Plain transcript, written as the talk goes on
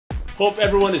Hope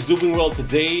everyone is doing well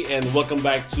today, and welcome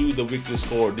back to the Weekly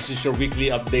Score. This is your weekly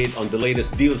update on the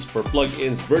latest deals for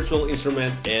plugins, virtual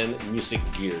instrument, and music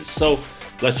gears. So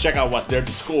let's check out what's there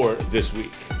to score this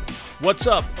week. What's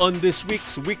up on this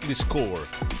week's Weekly Score?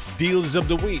 Deals of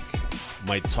the week.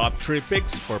 My top 3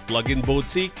 picks for plugin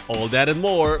boutique, all that and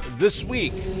more this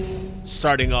week.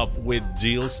 Starting off with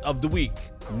deals of the week.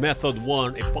 Method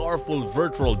 1, a powerful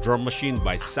virtual drum machine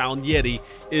by Sound Yeti,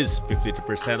 is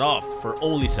 52% off for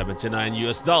only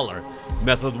 $79.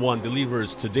 Method 1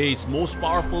 delivers today's most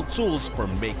powerful tools for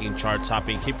making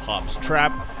chart-topping hip-hop,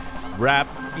 trap, rap,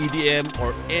 EDM,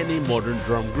 or any modern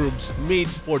drum groups made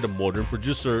for the modern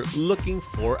producer looking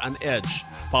for an edge.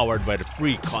 Powered by the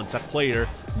free Contact Player,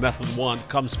 Method 1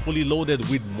 comes fully loaded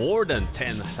with more than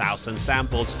 10,000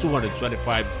 samples,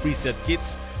 225 preset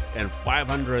kits, and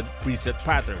 500 preset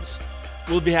patterns.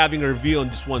 We'll be having a review on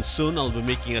this one soon. I'll be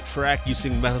making a track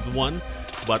using Method 1,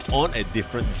 but on a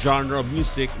different genre of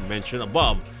music mentioned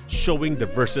above, showing the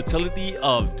versatility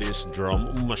of this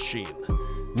drum machine.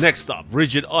 Next up,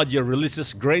 Rigid Audio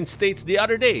releases Grain States the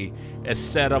other day, a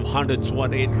set of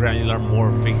 128 granular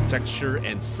morphing texture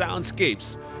and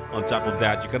soundscapes. On top of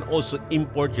that, you can also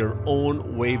import your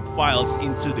own wave files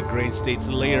into the Grain States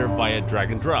layer via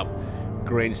drag and drop.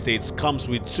 Grain States comes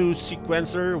with 2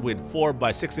 sequencer with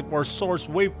 4x64 source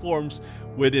waveforms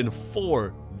within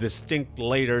 4 distinct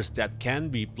layers that can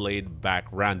be played back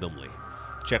randomly.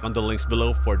 Check on the links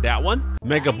below for that one.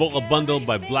 Mega Vocal Bundle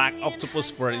by Black Octopus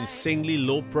for an insanely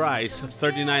low price,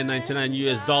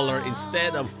 $39.99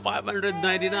 instead of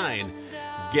 $599.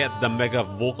 Get the Mega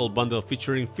Vocal Bundle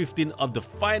featuring 15 of the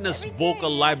finest vocal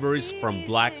libraries from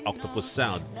Black Octopus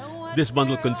Sound. This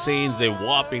bundle contains a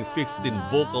whopping 15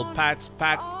 vocal packs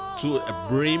packed to a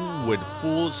brim with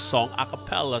full song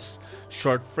acapellas,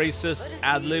 short phrases,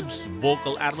 ad-libs,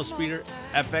 vocal atmosphere,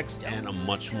 effects, and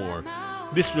much more.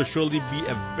 This will surely be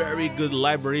a very good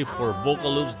library for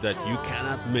vocal loops that you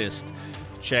cannot miss.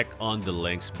 Check on the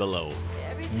links below.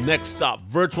 Next up,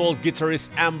 Virtual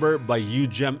Guitarist Amber by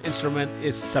UJAM Instrument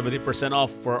is 70%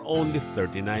 off for only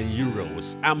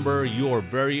 €39. Amber, your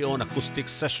very own acoustic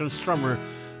session strummer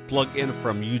plug-in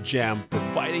from UJAM,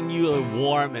 providing you a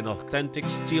warm and authentic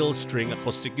steel string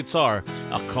acoustic guitar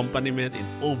accompaniment in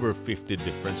over 50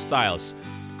 different styles.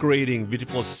 Creating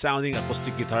beautiful sounding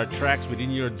acoustic guitar tracks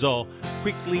within your DAW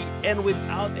quickly and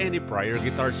without any prior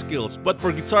guitar skills. But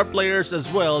for guitar players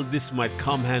as well, this might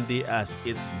come handy as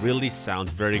it really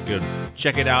sounds very good.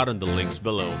 Check it out on the links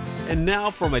below. And now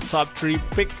for my top 3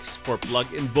 picks for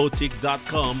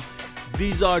pluginboutique.com.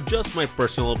 These are just my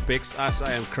personal picks as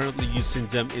I am currently using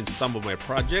them in some of my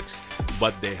projects,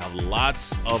 but they have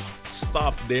lots of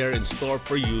stuff there in store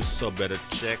for you, so better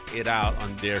check it out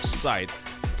on their site.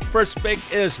 First pick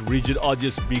is Rigid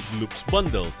Audio's Big Loops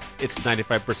Bundle. It's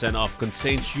 95% off,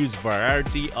 contains huge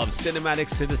variety of cinematic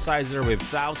synthesizer with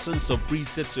thousands of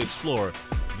presets to explore.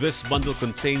 This bundle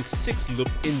contains 6 loop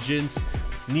engines,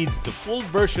 needs the full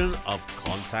version of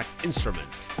Contact Instrument.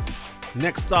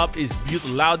 Next up is Butte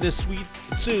Loudness Suite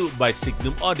 2 by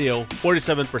Signum Audio,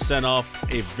 47% off,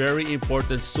 a very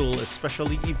important tool,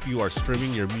 especially if you are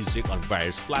streaming your music on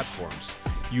various platforms.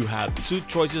 You have 2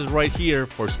 choices right here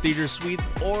for Stereo Suite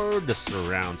or the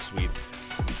Surround Suite.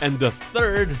 And the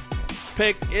third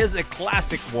pick is a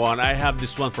classic one. I have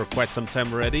this one for quite some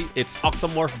time already. It's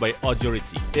Octomorph by Audip.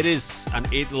 It is an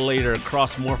 8-layer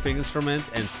cross-morphing instrument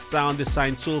and sound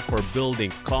design tool for building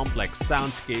complex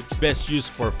soundscapes. Best used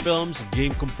for films,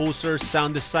 game composers,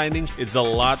 sound designing. It's a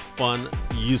lot fun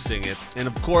using it. And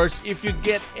of course, if you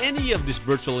get any of this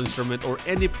virtual instrument or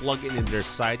any plugin in their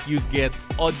site, you get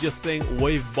AudioThing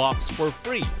Wavebox for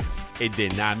free, a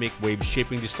dynamic wave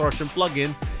shaping distortion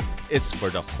plugin. It's for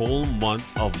the whole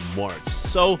month of March.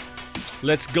 So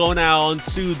let's go now on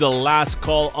to the last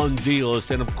call on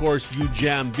deals. And of course,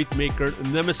 UJAM Beatmaker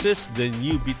Nemesis, the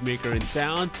new beatmaker in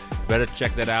town. Better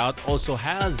check that out. Also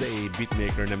has a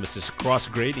Beatmaker Nemesis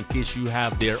cross-grade in case you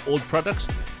have their old products.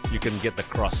 You can get the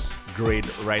cross-grade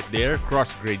right there.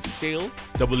 Cross-grade sale.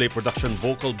 AA Production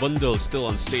Vocal Bundle still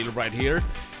on sale right here.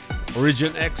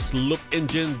 Origin X Loop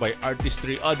Engine by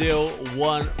Artistry Audio,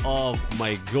 one of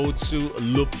my go-to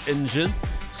loop engine,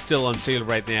 still on sale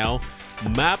right now.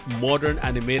 Map Modern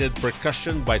Animated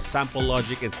Percussion by Sample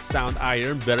Logic and Sound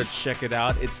Iron, better check it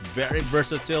out. It's very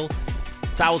versatile.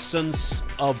 Thousands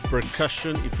of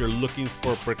percussion. If you're looking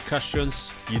for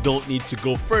percussions, you don't need to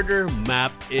go further.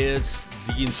 Map is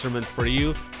the instrument for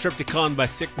you. Triptychon by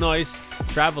Sick Noise.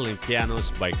 Traveling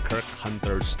Pianos by Kirk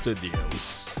Hunter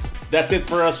Studios. That's it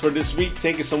for us for this week.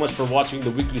 Thank you so much for watching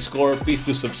the weekly score. Please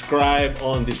do subscribe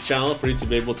on this channel for you to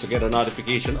be able to get a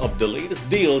notification of the latest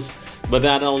deals, but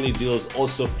not only deals,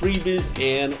 also freebies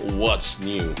and what's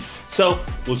new. So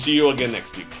we'll see you again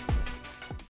next week.